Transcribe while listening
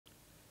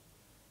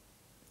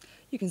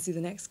You can see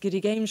the next Giddy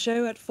Game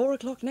Show at 4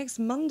 o'clock next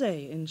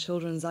Monday in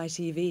Children's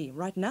ITV.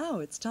 Right now,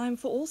 it's time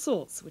for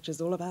Allsorts, which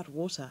is all about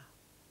water.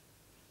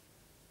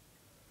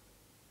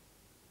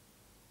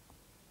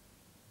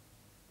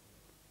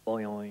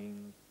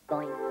 Boing,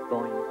 boing,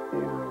 boing.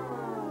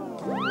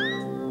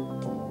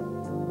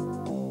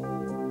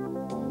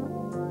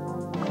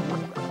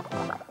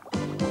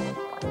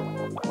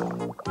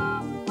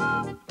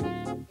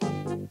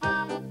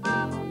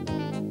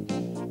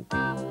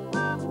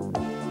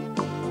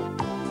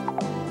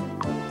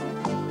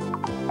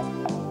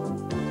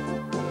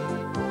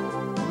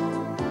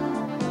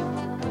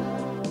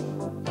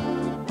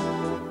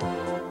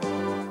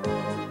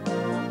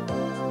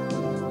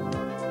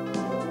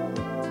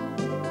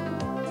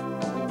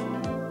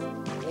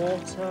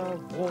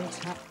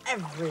 Water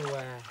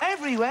everywhere.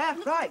 Everywhere?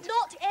 Right.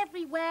 Not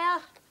everywhere.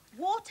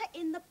 Water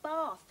in the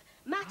bath.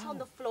 Mat on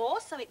the floor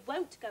so it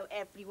won't go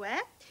everywhere.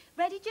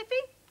 Ready, Jiffy?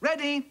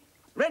 Ready.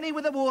 Ready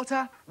with the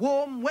water.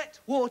 Warm, wet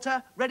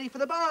water. Ready for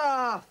the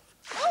bath.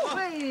 Oh!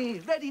 Hey,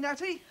 ready,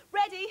 Natty?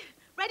 Ready.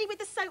 Ready with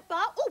the soap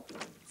bar. Oh,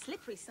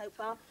 slippery soap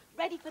bar.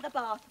 Ready for the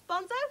bath.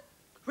 Bonzo?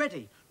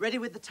 Ready. Ready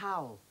with the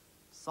towel.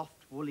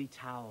 Soft, woolly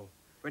towel.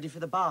 Ready for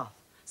the bath.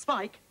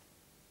 Spike?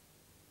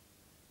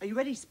 Are you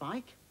ready,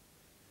 Spike?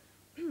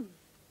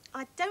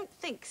 I don't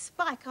think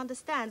Spike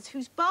understands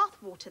whose bath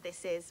water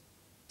this is.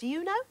 Do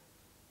you know?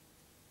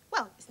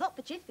 Well, it's not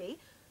for Jiffy,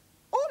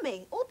 or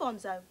me, or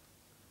Bonzo.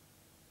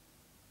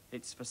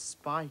 It's for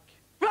Spike.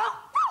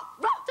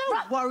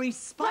 Don't worry,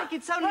 Spike.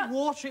 It's only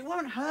water. It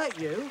won't hurt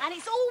you. And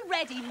it's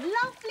already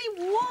lovely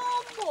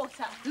warm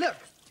water. Look,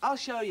 I'll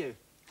show you.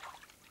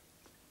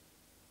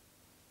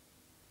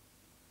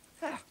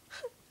 There.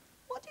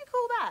 What do you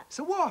call that? It's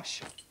a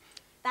wash.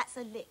 That's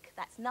a lick.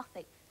 That's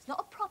nothing. It's not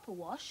a proper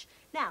wash.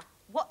 Now,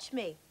 watch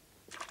me.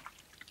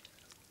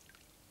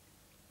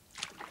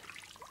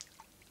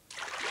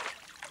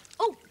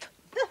 Oh,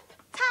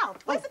 towel.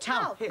 Where's the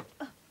towel? Here.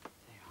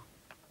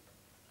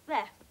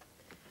 There.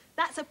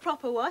 That's a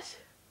proper wash.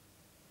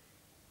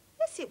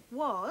 Yes, it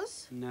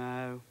was.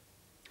 No.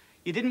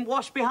 You didn't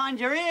wash behind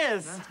your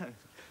ears. No.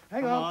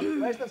 Hang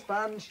on. Where's the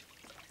sponge?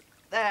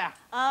 There.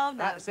 Oh, no.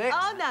 That's it.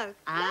 Oh, no.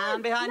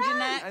 And behind your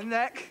neck. And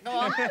neck. Go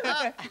on.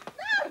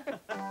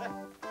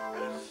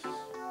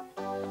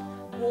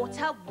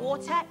 Water,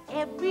 water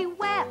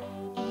everywhere,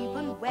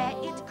 even where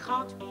it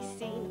can't be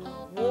seen.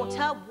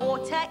 Water,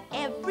 water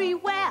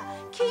everywhere,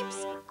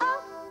 keeps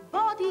our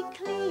body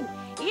clean.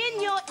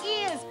 In your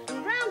ears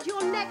and round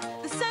your neck,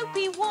 the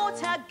soapy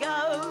water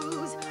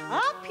goes.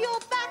 Up your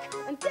back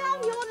and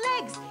down your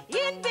legs,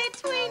 in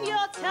between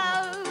your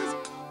toes.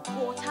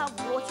 Water,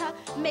 water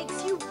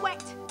makes you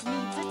wet,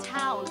 needs a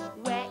towel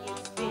where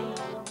it's been.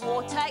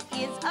 Water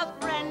is a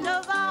friend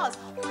of ours.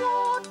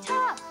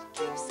 Water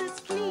keeps us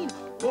clean.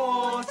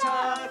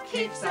 Water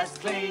keeps us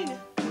clean.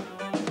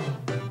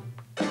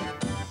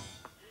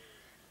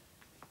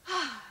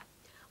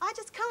 I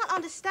just can't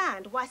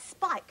understand why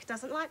Spike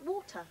doesn't like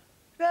water.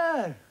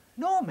 No,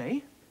 nor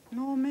me.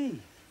 Nor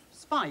me.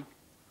 Spike?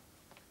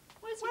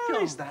 Where's he Where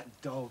gone? is that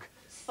dog?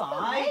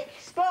 Spike?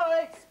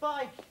 Spike!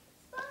 Spike!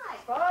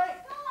 Spike!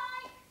 Spike!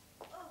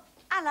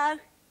 Hello.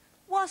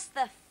 What's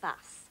the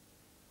fuss?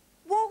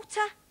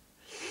 Water?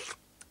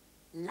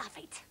 Love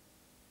it.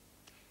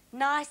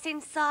 Nice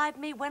inside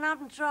me when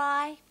I'm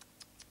dry.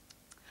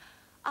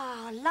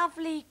 Ah,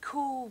 lovely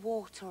cool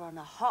water on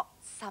a hot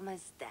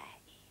summer's day.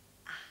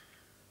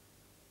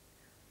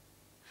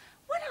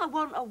 When I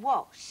want a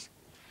wash,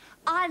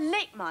 I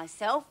lick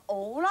myself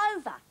all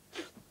over.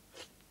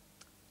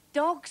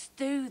 Dogs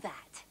do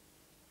that.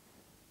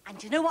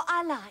 And you know what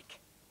I like?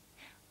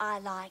 I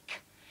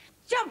like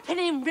jumping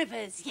in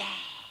rivers, yeah.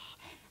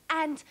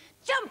 And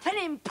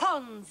jumping in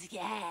ponds,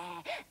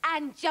 yeah.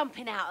 And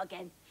jumping out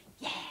again,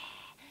 yeah.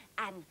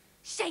 And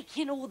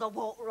shaking all the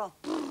water off.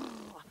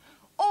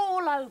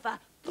 All over.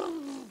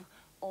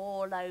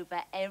 All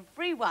over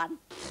everyone.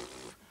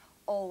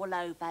 All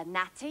over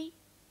Natty.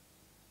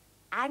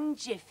 And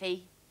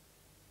Jiffy.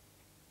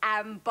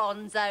 And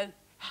Bonzo.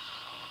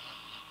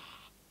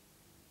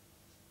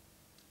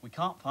 We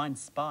can't find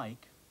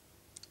Spike.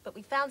 But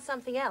we found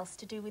something else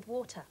to do with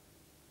water.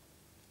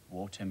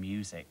 Water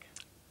music.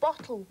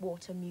 Bottled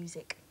water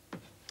music.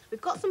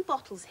 We've got some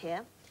bottles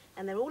here,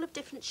 and they're all of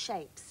different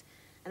shapes.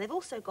 And they've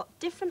also got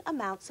different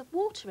amounts of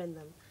water in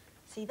them.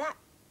 See that?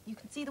 You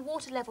can see the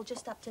water level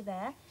just up to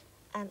there.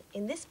 And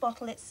in this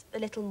bottle, it's a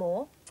little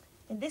more.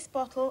 In this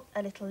bottle,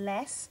 a little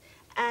less.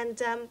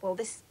 And, well,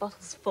 this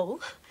bottle's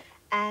full.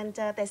 And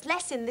there's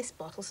less in this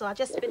bottle, so I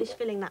just finished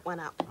filling that one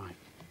up. Right.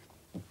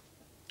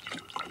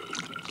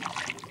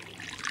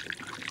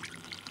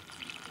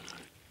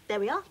 There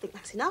we are. I think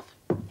that's enough.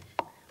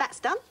 That's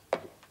done.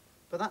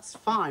 But that's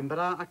fine, but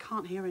I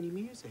can't hear any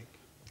music.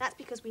 That's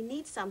because we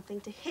need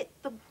something to hit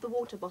the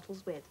water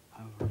bottles with.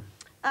 Oh, right.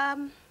 I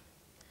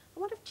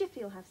wonder if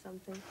Jiffy will have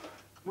something.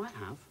 Might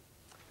have.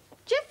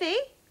 Jiffy?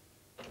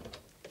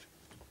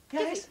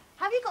 Yes? Jiffy,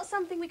 have you got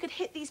something we could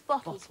hit these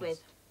bottles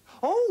with?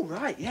 Oh,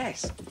 right,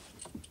 yes.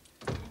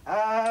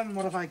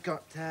 What have I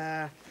got?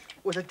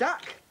 With a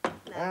duck?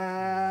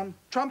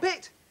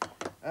 Trumpet?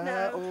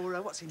 No.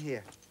 Or what's in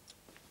here?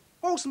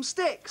 Oh, some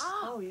sticks.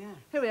 Oh, yeah.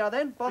 Here we are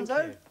then, Thank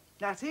Bonzo, you.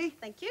 Natty.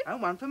 Thank you.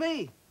 And one for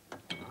me.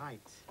 Right.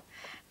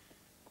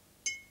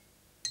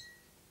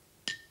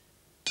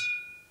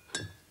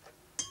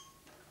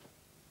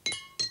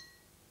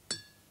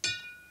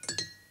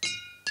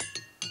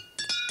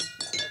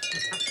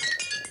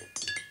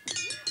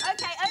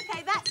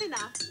 Okay, that's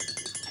enough.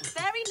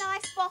 Very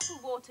nice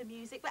bottled water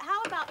music, but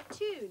how about a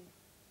tune?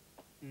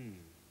 Do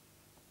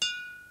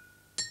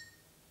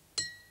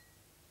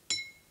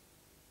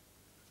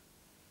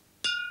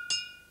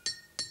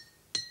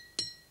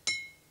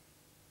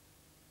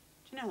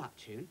you know that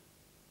tune?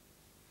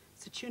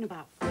 It's a tune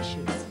about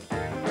fishes.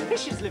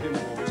 Fishes live in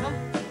water.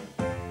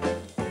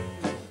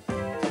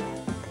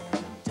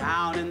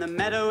 Down in the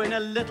meadow in a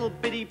little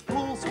bitty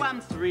pool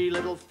swam 3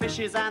 little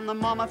fishes and the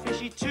mama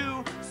fishy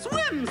too.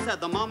 Swim, said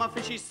the mama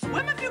fishy,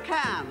 swim if you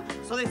can.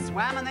 So they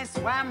swam and they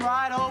swam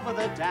right over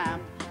the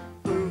dam.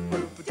 Boop,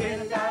 boop,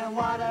 did down in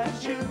water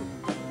chew.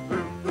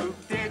 Boop, boop,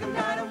 did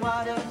down in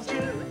water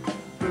chew.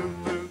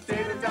 Boop, boop,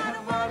 did down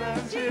in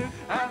water chew.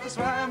 And they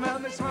swam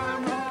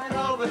right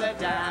over the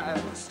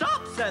dam.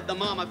 Stop, said the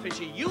mama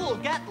fishy, you'll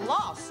get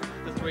lost.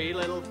 The 3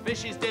 little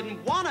fishes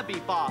didn't want to be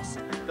boss.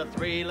 The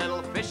 3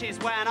 little fishes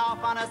went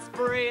off on a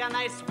spree and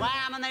they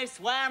swam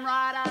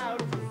right out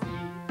to sea.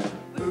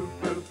 Boop,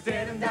 boop,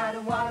 did 'em down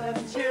in water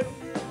chew.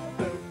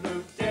 Boop,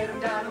 boop, did 'em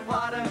down in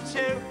water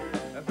chew.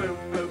 Boop,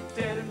 boop,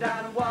 did 'em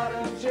down in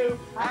water chew.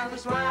 And they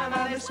swam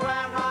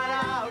right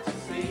out to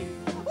sea.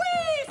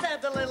 Whee,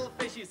 said the little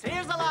fishes,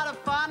 here's a lot of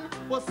fun.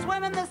 We'll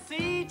swim in the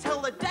sea till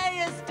the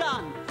day is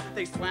done.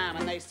 They swam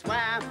and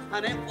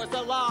it was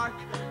a lark,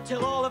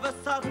 till all of a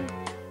sudden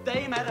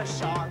they met a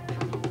shark.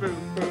 Boop,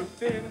 boop,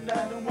 did 'em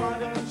down in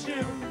water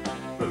chew.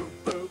 Boop,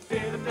 boop,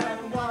 did 'em down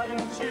in water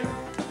chew.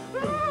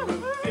 Boop,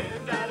 boop, did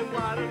 'em down in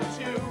water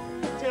chew.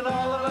 Till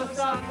all of a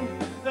sudden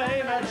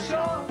they met a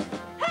shark.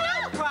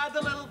 Help! Cried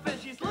the little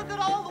fishies, look at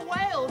all the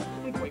whales.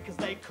 And quick as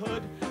they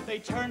could, they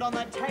turned on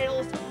their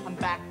tails. And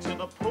back to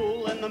the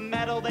pool in the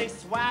meadow they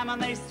swam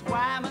and they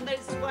swam and they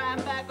swam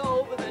back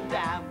over the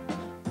dam.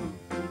 Boop,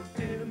 boop,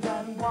 did 'em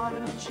down in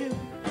water chew.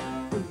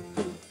 Boop,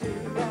 boop, did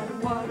 'em down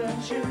in water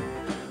chew.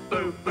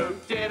 Boop,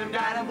 boop, did 'em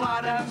down in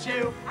water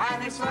chew.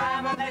 And they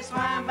swam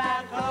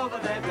back over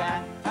the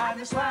dam. And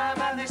they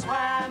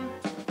swam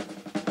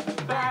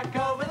back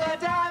over the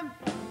dam.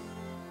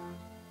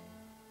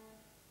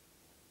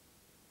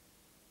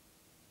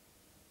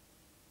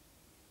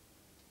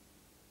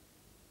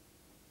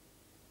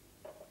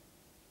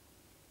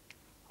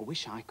 I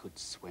wish I could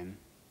swim.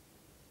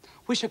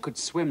 Wish I could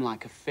swim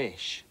like a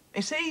fish.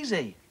 It's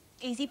easy.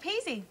 Easy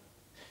peasy.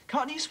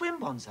 Can't you swim,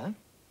 Bonzo?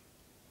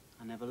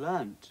 I never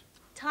learnt.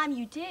 Time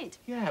you did.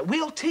 Yeah,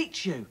 we'll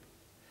teach you.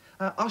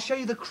 I'll show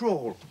you the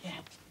crawl.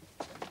 Yeah.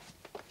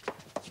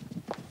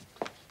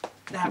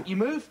 Now, you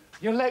move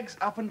your legs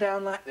up and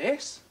down like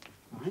this.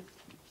 Right.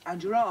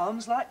 And your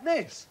arms like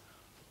this.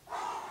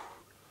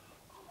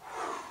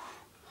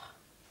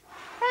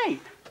 Hey,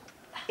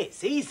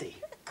 it's easy.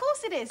 Of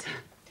course it is.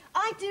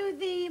 I do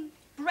the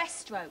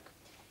breaststroke.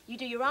 You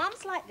do your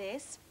arms like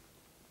this,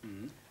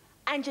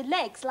 and your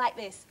legs like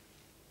this.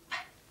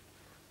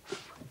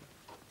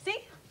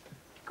 See?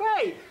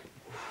 Great.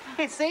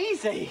 It's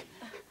easy.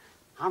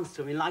 I'm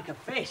swimming like a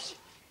fish.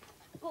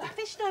 Well,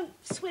 fish don't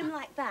swim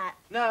like that.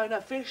 No,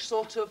 fish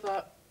sort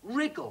of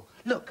wriggle.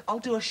 Look, I'll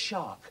do a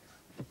shark.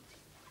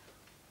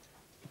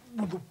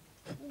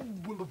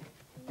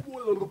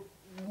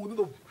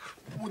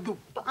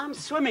 But I'm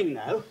swimming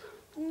now.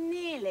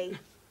 Nearly.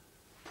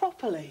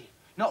 Properly.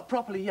 Not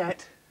properly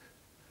yet,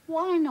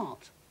 Why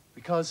not?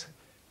 because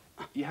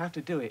you have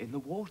to do it in the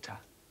water.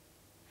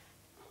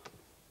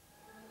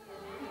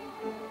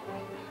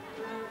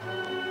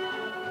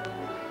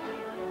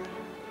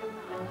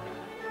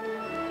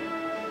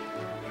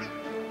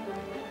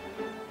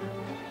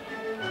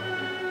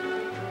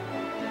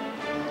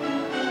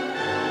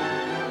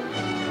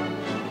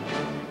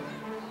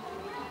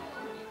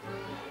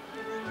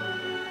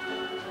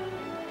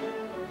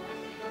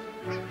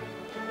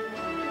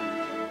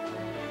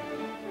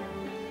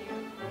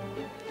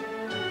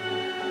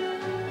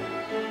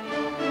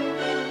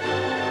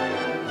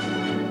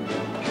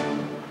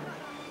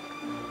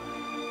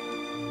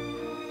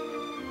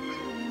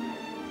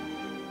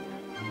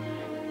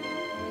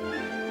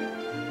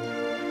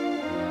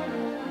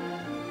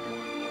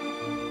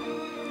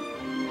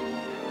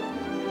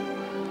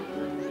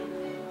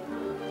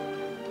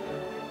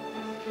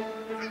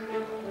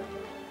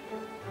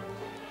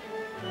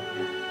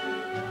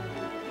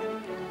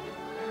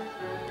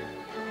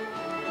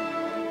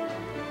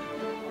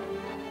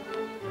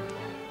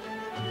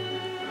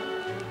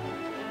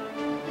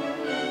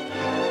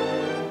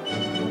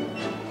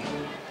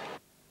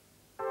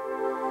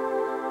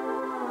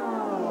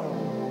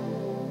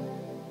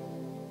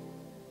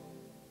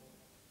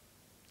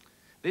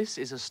 This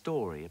is a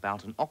story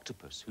about an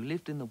octopus who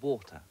lived in the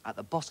water at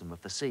the bottom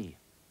of the sea.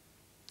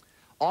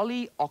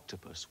 Ollie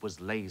Octopus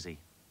was lazy.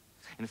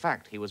 In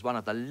fact, he was one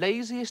of the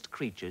laziest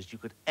creatures you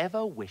could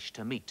ever wish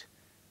to meet.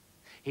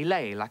 He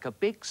lay like a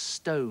big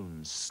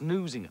stone,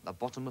 snoozing at the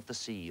bottom of the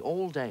sea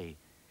all day,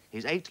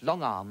 his 8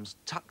 long arms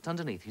tucked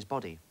underneath his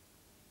body.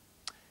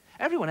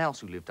 Everyone else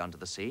who lived under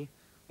the sea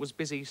was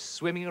busy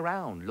swimming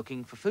around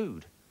looking for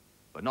food,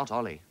 but not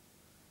Ollie.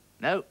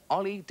 No,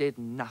 Ollie did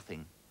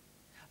nothing,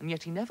 and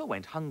yet he never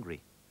went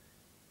hungry.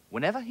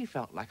 Whenever he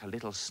felt like a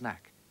little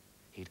snack,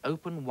 he'd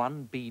open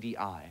one beady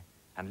eye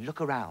and look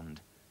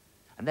around,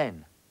 and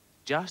then,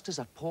 just as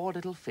a poor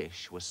little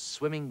fish was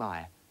swimming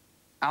by,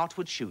 out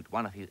would shoot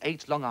one of his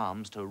 8 long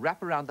arms to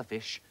wrap around the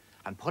fish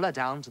and pull her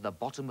down to the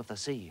bottom of the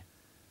sea.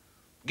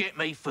 "Get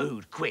me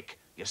food, quick,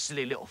 you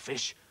silly little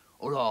fish,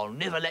 or I'll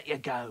never let you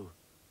go,"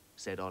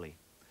 said Ollie.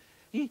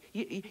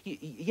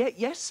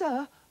 Yes,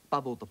 sir,"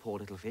 bubbled the poor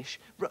little fish.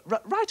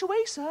 Right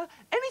away, sir.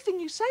 Anything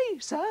you say,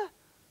 sir."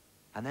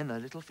 And then the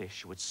little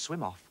fish would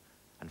swim off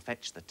and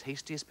fetch the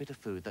tastiest bit of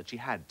food that she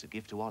had to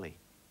give to Ollie.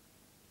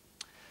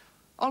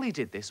 Ollie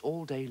did this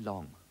all day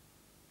long.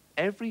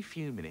 Every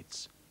few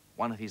minutes,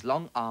 one of his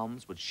long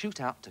arms would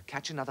shoot out to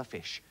catch another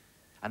fish,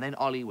 and then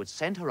Ollie would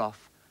send her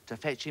off to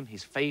fetch him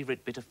his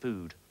favourite bit of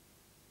food.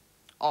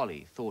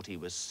 Ollie thought he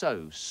was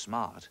so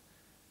smart.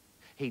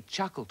 He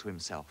chuckled to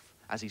himself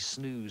as he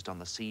snoozed on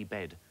the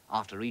seabed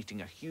after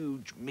eating a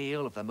huge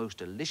meal of the most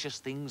delicious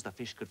things the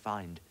fish could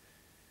find.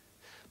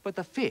 But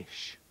the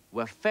fish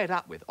were fed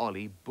up with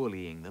Ollie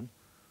bullying them.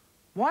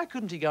 Why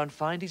couldn't he go and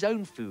find his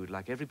own food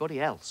like everybody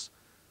else?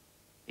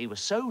 He was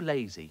so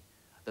lazy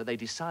that they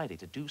decided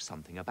to do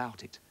something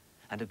about it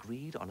and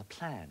agreed on a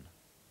plan.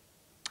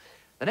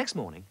 The next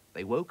morning,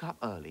 they woke up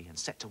early and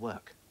set to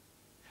work.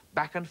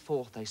 Back and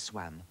forth they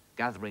swam,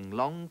 gathering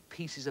long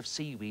pieces of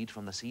seaweed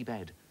from the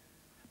seabed.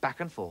 Back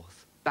and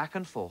forth,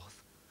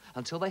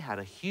 until they had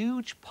a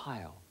huge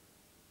pile.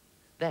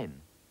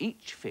 Then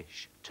each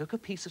fish took a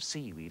piece of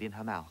seaweed in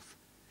her mouth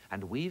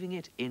and, weaving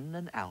it in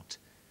and out,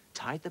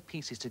 tied the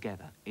pieces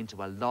together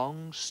into a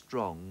long,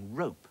 strong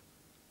rope.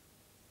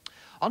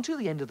 Onto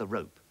the end of the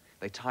rope,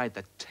 they tied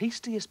the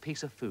tastiest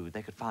piece of food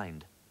they could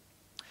find.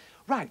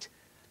 "Right,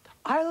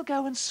 I'll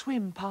go and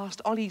swim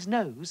past Ollie's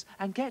nose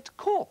and get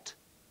caught,"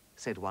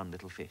 said one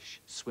little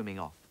fish, swimming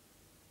off.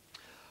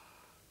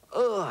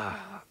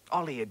 Ugh!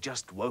 Ollie had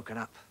just woken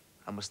up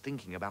and was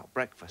thinking about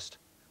breakfast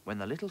when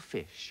the little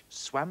fish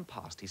swam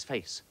past his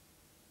face.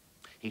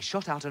 He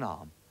shot out an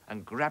arm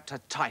and grabbed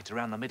her tight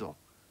around the middle.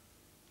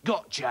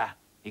 "Gotcha!"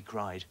 he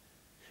cried.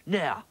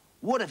 "Now,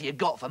 what have you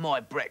got for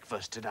my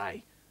breakfast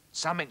today?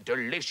 Something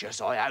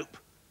delicious, I hope."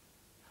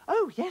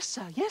 "Oh, yes,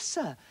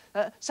 sir.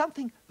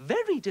 Something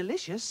very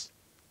delicious,"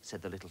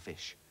 said the little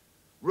fish.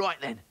 "Right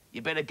then,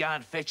 you better go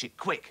and fetch it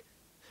quick.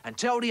 And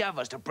tell the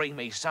others to bring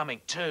me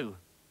something too,"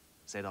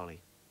 said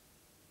Ollie.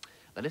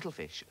 The little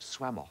fish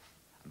swam off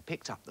and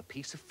picked up the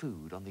piece of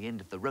food on the end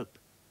of the rope.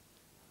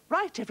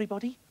 "Right,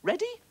 everybody,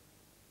 ready?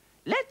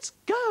 Let's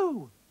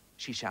go!"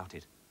 she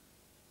shouted.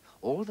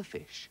 All the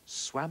fish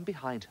swam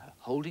behind her,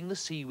 holding the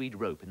seaweed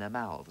rope in their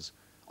mouths.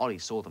 Ollie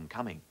saw them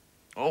coming.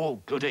 "Oh,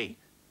 goody!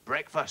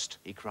 Breakfast!"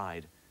 he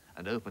cried,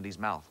 and opened his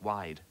mouth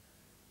wide.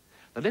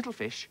 The little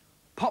fish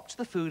popped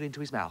the food into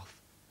his mouth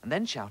and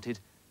then shouted,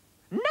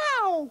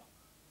 "Now!"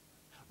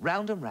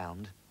 Round and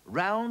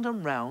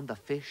round the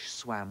fish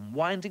swam,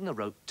 winding the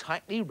rope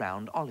tightly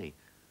round Ollie.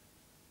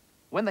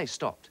 When they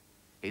stopped,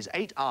 his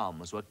 8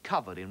 arms were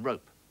covered in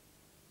rope.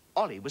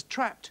 Ollie was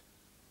trapped.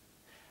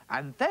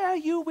 "And there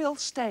you will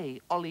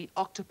stay, Ollie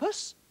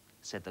Octopus,"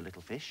 said the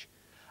little fish,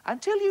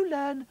 "until you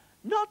learn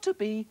not to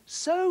be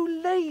so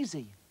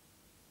lazy."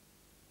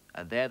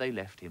 And there they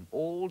left him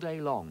all day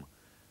long,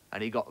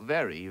 and he got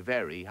very,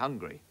 very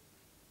hungry.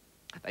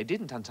 They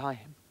didn't untie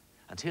him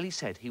until he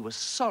said he was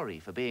sorry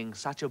for being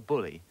such a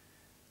bully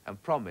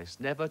and promised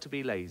never to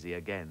be lazy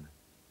again.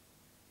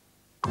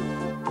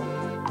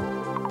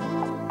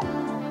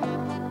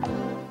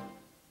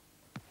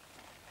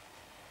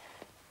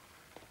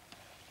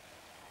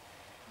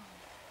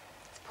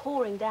 It's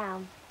pouring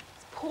down.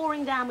 It's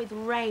pouring down with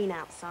rain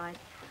outside.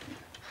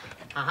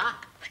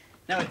 Aha!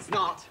 No, it's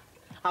not.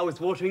 I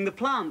was watering the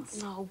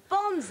plants. Oh,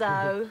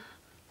 Bonzo.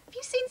 Have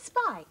you seen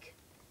Spike?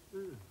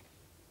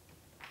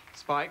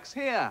 Spike's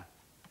here.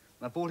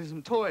 I bought him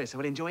some toys so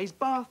he'll enjoy his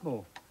bath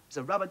more. There's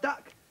a rubber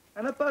duck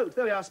and a boat.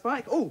 There we are,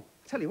 Spike. Oh,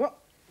 tell you what.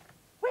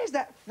 Where's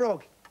that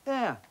frog?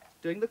 There,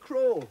 doing the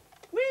crawl.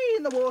 Whee,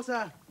 in the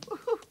water.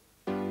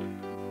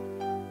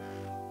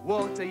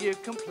 Water, you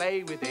can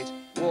play with it.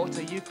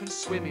 Water, you can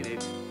swim in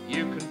it.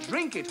 You can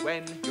drink it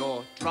when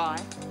you're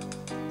dry.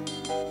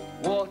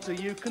 Water,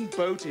 you can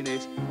boat in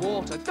it.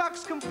 Water,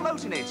 ducks can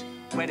float in it.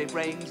 When it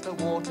rains, the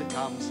water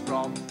comes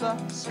from the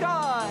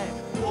sky.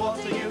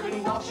 Water, you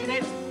can wash in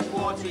it.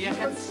 Water, you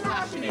can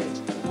splash in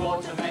it.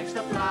 Water makes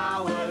the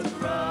flowers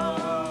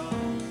grow.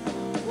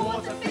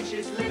 Water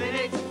fishes live in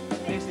it.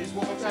 This is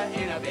water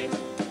in a bit.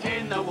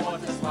 In the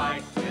water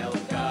Spike will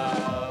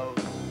go.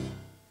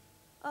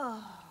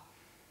 Oh,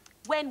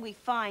 when we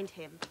find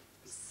him.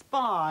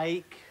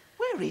 Spike?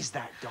 Where is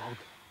that dog?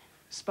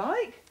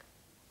 Spike?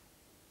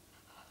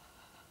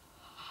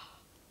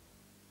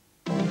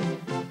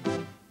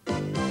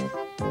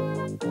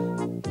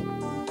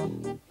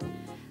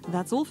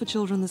 That's all for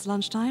children this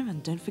lunchtime,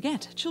 and don't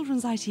forget,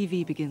 Children's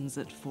ITV begins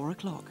at 4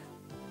 o'clock.